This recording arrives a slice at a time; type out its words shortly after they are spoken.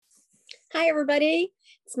Hi, everybody.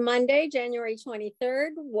 It's Monday, January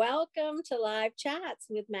 23rd. Welcome to Live Chats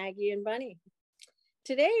with Maggie and Bunny.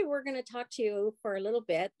 Today, we're going to talk to you for a little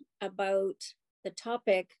bit about the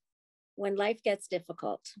topic when life gets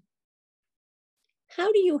difficult.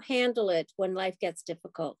 How do you handle it when life gets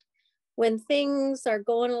difficult? When things are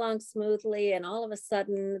going along smoothly and all of a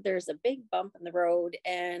sudden there's a big bump in the road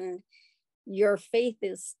and your faith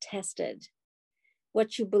is tested,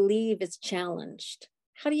 what you believe is challenged.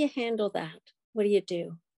 How do you handle that? What do you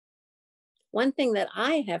do? One thing that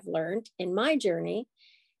I have learned in my journey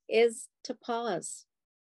is to pause,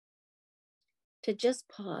 to just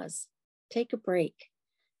pause, take a break,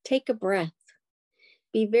 take a breath,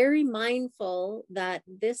 be very mindful that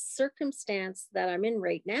this circumstance that I'm in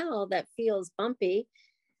right now that feels bumpy,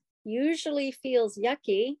 usually feels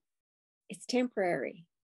yucky, it's temporary.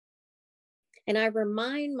 And I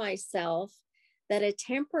remind myself that a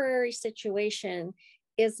temporary situation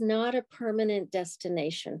is not a permanent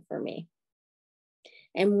destination for me.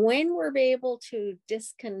 And when we're able to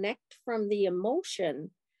disconnect from the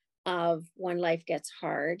emotion of when life gets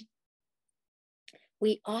hard,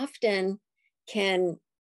 we often can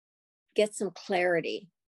get some clarity.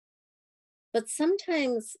 But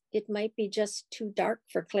sometimes it might be just too dark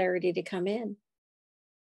for clarity to come in.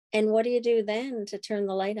 And what do you do then to turn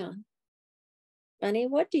the light on? Bunny,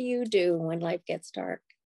 what do you do when life gets dark?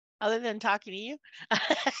 Other than talking to you.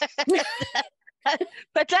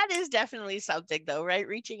 But that is definitely something though, right?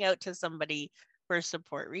 Reaching out to somebody for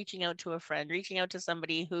support, reaching out to a friend, reaching out to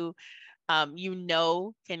somebody who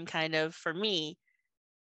can kind of, for me,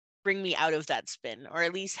 bring me out of that spin, or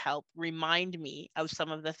at least help remind me of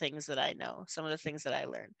some of the things that I know, some of the things that I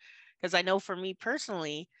learned. Because I know for me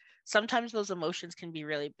personally, sometimes those emotions can be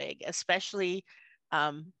really big, especially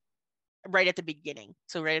right at the beginning.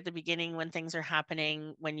 So right at the beginning when things are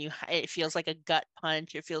happening, when it feels like a gut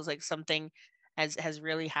punch, it feels like something has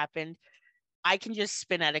really happened. I can just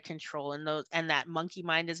spin out of control, and that monkey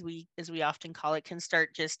mind, as we often call it, can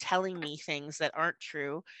start just telling me things that aren't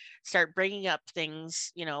true, start bringing up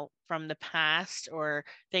things, from the past, or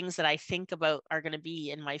things that I think about are going to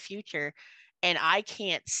be in my future, and I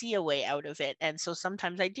can't see a way out of it. And so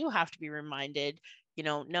sometimes I do have to be reminded,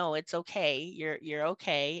 no, it's okay. You're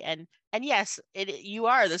okay. And yes, you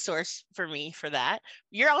are the source for me for that.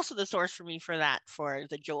 You're also the source for me for that, for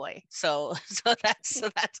the joy. So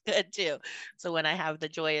that's good too. So when I have the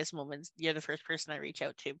joyous moments, you're the first person I reach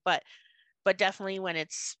out to. But definitely when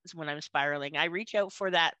I'm spiraling, I reach out for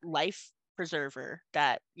that life preserver,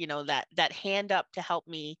 that that hand up to help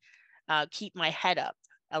me keep my head up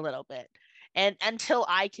a little bit, and until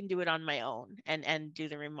I can do it on my own and do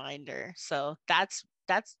the reminder. So that's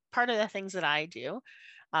part of the things that I do,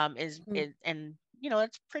 is and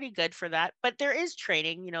it's pretty good for that. But there is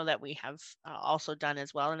training, that we have also done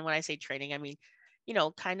as well. And when I say training, I mean,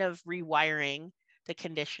 kind of rewiring the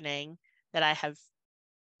conditioning that I have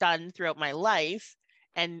done throughout my life,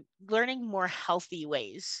 and learning more healthy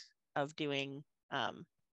ways of doing,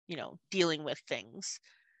 dealing with things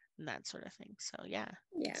and that sort of thing. So yeah.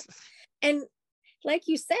 And like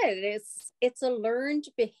you said, it's a learned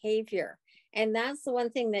behavior. And that's the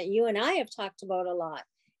one thing that you and I have talked about a lot,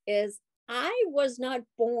 is I was not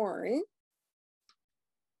born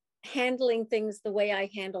handling things the way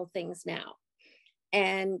I handle things now.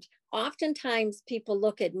 And oftentimes people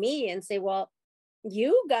look at me and say, well,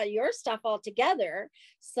 you got your stuff all together,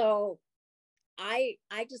 so I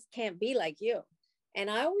just can't be like you.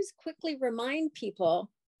 And I always quickly remind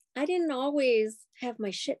people, I didn't always have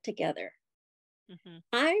my shit together. Mm-hmm.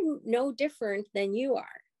 I'm no different than you are.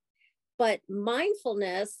 But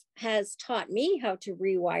mindfulness has taught me how to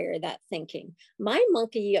rewire that thinking. My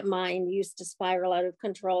monkey mind used to spiral out of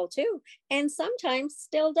control too, and sometimes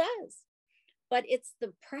still does. But it's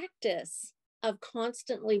the practice of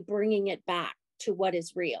constantly bringing it back to what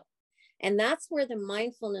is real. And that's where the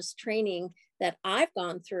mindfulness training that I've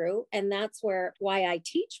gone through, and that's why I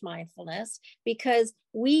teach mindfulness, because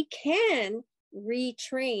we can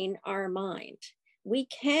retrain our mind. We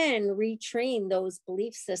can retrain those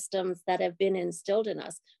belief systems that have been instilled in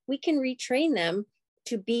us. We can retrain them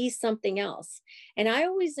to be something else. And I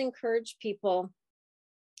always encourage people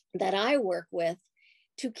that I work with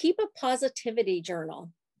to keep a positivity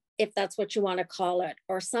journal, if that's what you want to call it,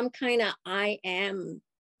 or some kind of I am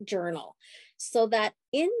journal, so that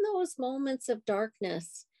in those moments of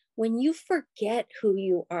darkness, when you forget who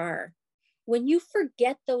you are, when you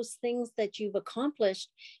forget those things that you've accomplished,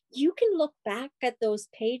 you can look back at those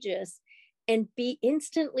pages and be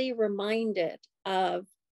instantly reminded of,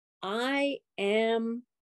 I am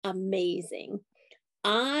amazing.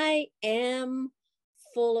 I am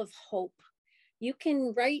full of hope. You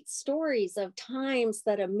can write stories of times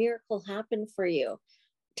that a miracle happened for you,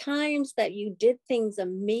 times that you did things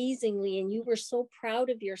amazingly and you were so proud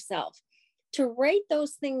of yourself. To write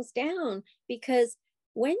those things down, because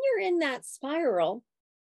when you're in that spiral,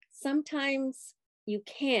 sometimes you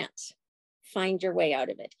can't find your way out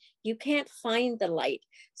of it. You can't find the light.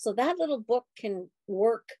 So that little book can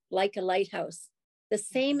work like a lighthouse. The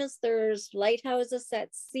same as there's lighthouses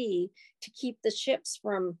at sea to keep the ships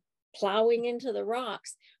from plowing into the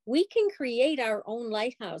rocks, we can create our own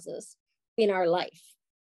lighthouses in our life.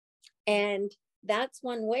 And that's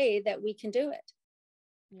one way that we can do it.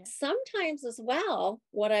 Yeah. Sometimes as well,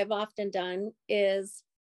 what I've often done is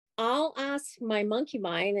I'll ask my monkey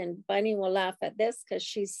mind, and Bunny will laugh at this because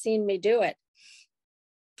she's seen me do it.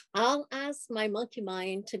 I'll ask my monkey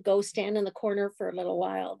mind to go stand in the corner for a little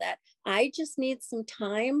while, that I just need some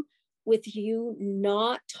time with you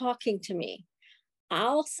not talking to me.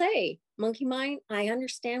 I'll say, monkey mind, I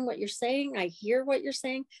understand what you're saying. I hear what you're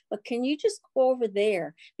saying, but can you just go over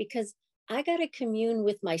there? Because I got to commune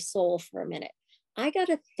with my soul for a minute. I got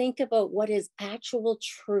to think about what is actual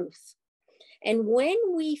truth. And when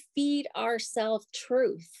we feed ourselves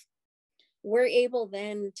truth, we're able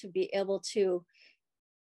then to be able to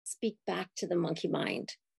speak back to the monkey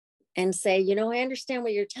mind and say, you know, I understand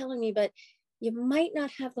what you're telling me, but you might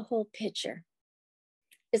not have the whole picture.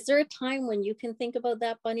 Is there a time when you can think about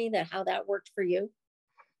that, Bunny, that how that worked for you?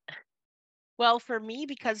 Well, for me,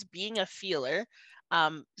 because being a feeler,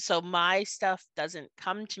 so my stuff doesn't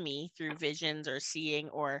come to me through visions or seeing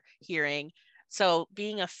or hearing. So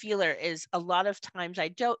being a feeler is a lot of times I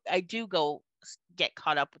do go get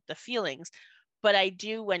caught up with the feelings, but I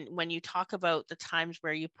do when you talk about the times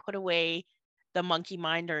where you put away the monkey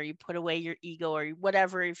mind or you put away your ego or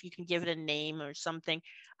whatever, if you can give it a name or something,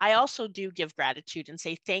 I also do give gratitude and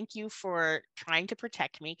say thank you for trying to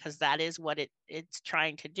protect me, because that is what it's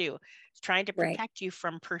trying to do. It's trying to protect you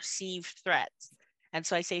from perceived threats. And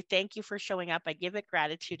so I say thank you for showing up. I give it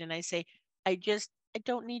gratitude and I say I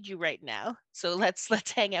don't need you right now. So let's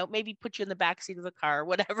hang out, maybe put you in the backseat of the car,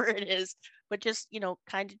 whatever it is, but just,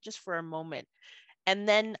 kind of just for a moment. And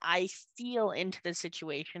then I feel into the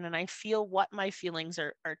situation and I feel what my feelings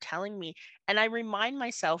are telling me. And I remind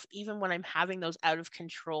myself, even when I'm having those out of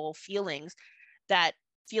control feelings, that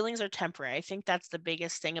feelings are temporary. I think that's the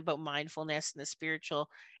biggest thing about mindfulness and the spiritual,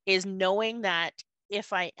 is knowing that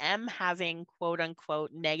if I am having quote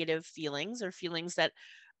unquote negative feelings or feelings that,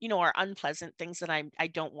 are unpleasant, things that I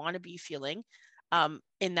don't want to be feeling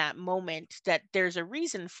in that moment, that there's a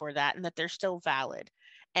reason for that and that they're still valid.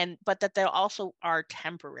 But that they also are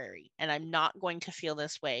temporary, and I'm not going to feel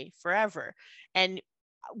this way forever. And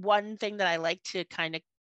one thing that I like to kind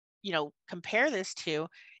of, compare this to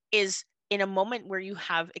is in a moment where you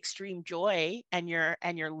have extreme joy and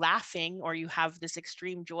you're laughing, or you have this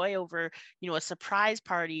extreme joy over, a surprise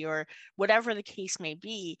party or whatever the case may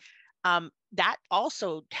be, that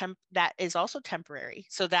is also temporary.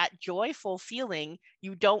 So that joyful feeling,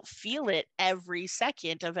 you don't feel it every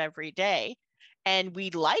second of every day. And we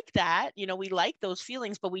like that, we like those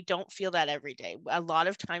feelings, but we don't feel that every day. A lot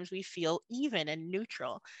of times we feel even and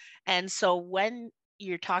neutral. And so when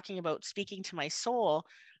you're talking about speaking to my soul,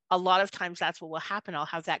 a lot of times that's what will happen. I'll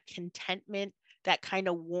have that contentment, that kind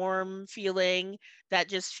of warm feeling, that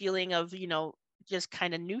just feeling of, just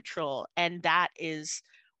kind of neutral. And that is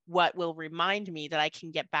what will remind me that I can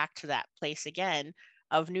get back to that place again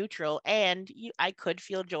of neutral, and I could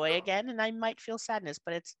feel joy again, and I might feel sadness,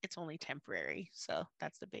 but it's only temporary. So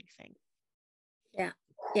that's the big thing.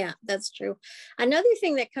 Yeah, that's true. Another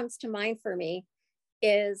thing that comes to mind for me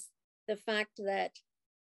is the fact that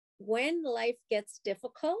when life gets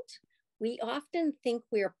difficult, we often think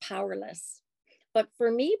we're powerless. But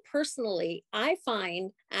for me personally, I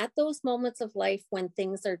find at those moments of life when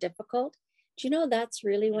things are difficult, do you know that's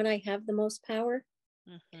really when I have the most power?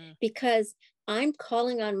 Mm-hmm. Because I'm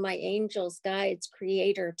calling on my angels, guides,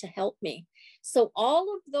 creator to help me. So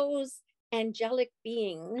all of those angelic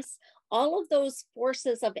beings, all of those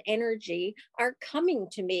forces of energy are coming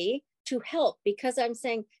to me to help, because I'm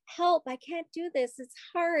saying, help, I can't do this. It's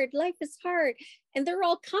hard. Life is hard. And they're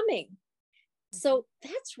all coming. Mm-hmm. So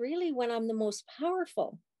that's really when I'm the most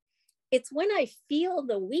powerful. It's when I feel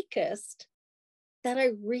the weakest that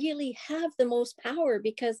I really have the most power,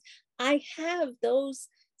 because I have those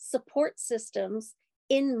support systems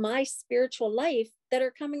in my spiritual life that are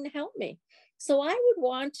coming to help me. So I would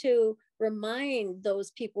want to remind those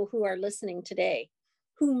people who are listening today,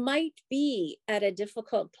 who might be at a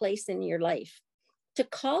difficult place in your life, to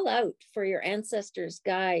call out for your ancestors,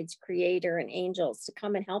 guides, creator, and angels to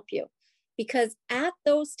come and help you. Because at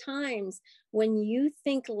those times when you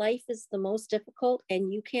think life is the most difficult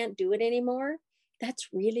and you can't do it anymore, that's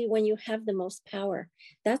really when you have the most power.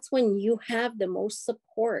 That's when you have the most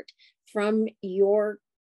support from your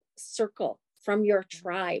circle, from your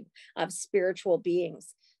tribe of spiritual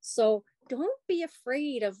beings. So don't be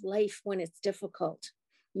afraid of life when it's difficult.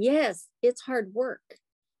 Yes, it's hard work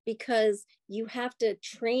because you have to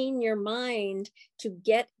train your mind to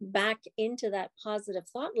get back into that positive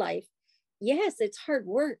thought life. Yes, it's hard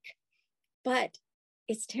work, but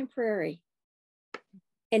it's temporary.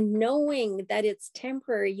 And knowing that it's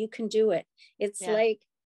temporary, you can do it. It's like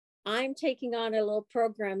I'm taking on a little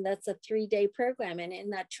program that's a 3-day program. And in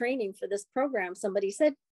that training for this program, somebody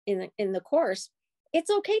said in the course, it's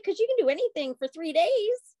okay because you can do anything for 3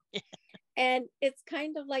 days. And it's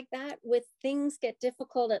kind of like that with things get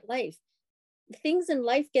difficult at life. Things in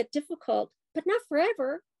life get difficult, but not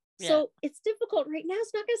forever. So it's difficult right now.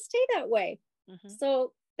 It's not going to stay that way.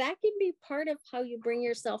 So that can be part of how you bring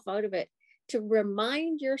yourself out of it, to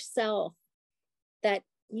remind yourself that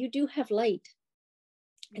you do have light.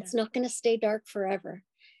 It's not going to stay dark forever.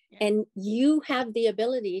 And you have the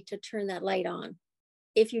ability to turn that light on.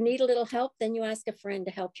 If you need a little help, then you ask a friend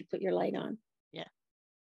to help you put your light on.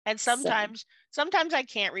 And sometimes I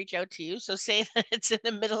can't reach out to you. So say that it's in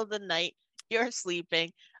the middle of the night, you're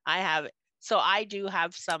sleeping. So I do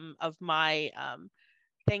have some of my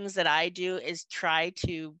things that I do is try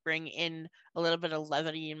to bring in a little bit of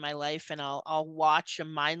levity in my life, and I'll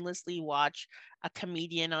mindlessly watch a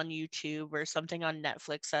comedian on YouTube or something on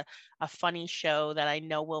Netflix, a funny show that I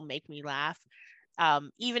know will make me laugh.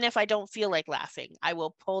 Even if I don't feel like laughing, I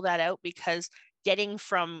will pull that out, because getting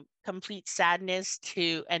from complete sadness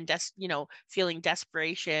to feeling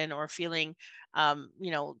desperation or feeling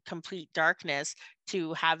complete darkness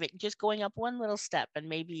to having just going up one little step, and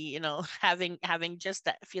maybe having just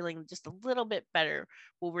that feeling just a little bit better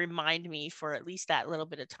will remind me for at least that little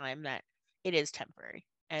bit of time that it is temporary,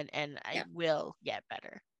 and I will get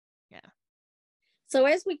better. So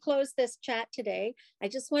as we close this chat today, I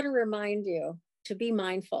just want to remind you to be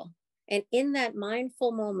mindful, and in that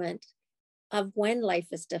mindful moment of when life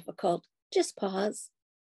is difficult, just pause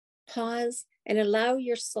and allow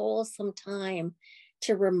your soul some time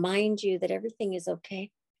to remind you that everything is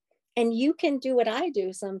okay. And you can do what I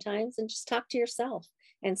do sometimes and just talk to yourself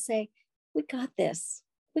and say, we got this.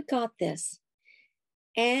 We got this.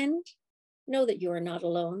 And know that you are not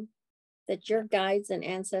alone, that your guides and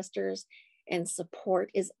ancestors and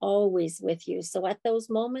support is always with you. So at those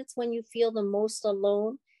moments when you feel the most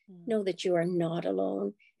alone, know that you are not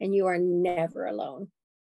alone, and you are never alone.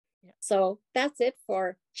 So that's it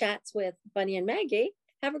for Chats with Bunny and Maggie.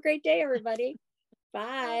 Have a great day, everybody.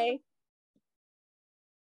 Bye.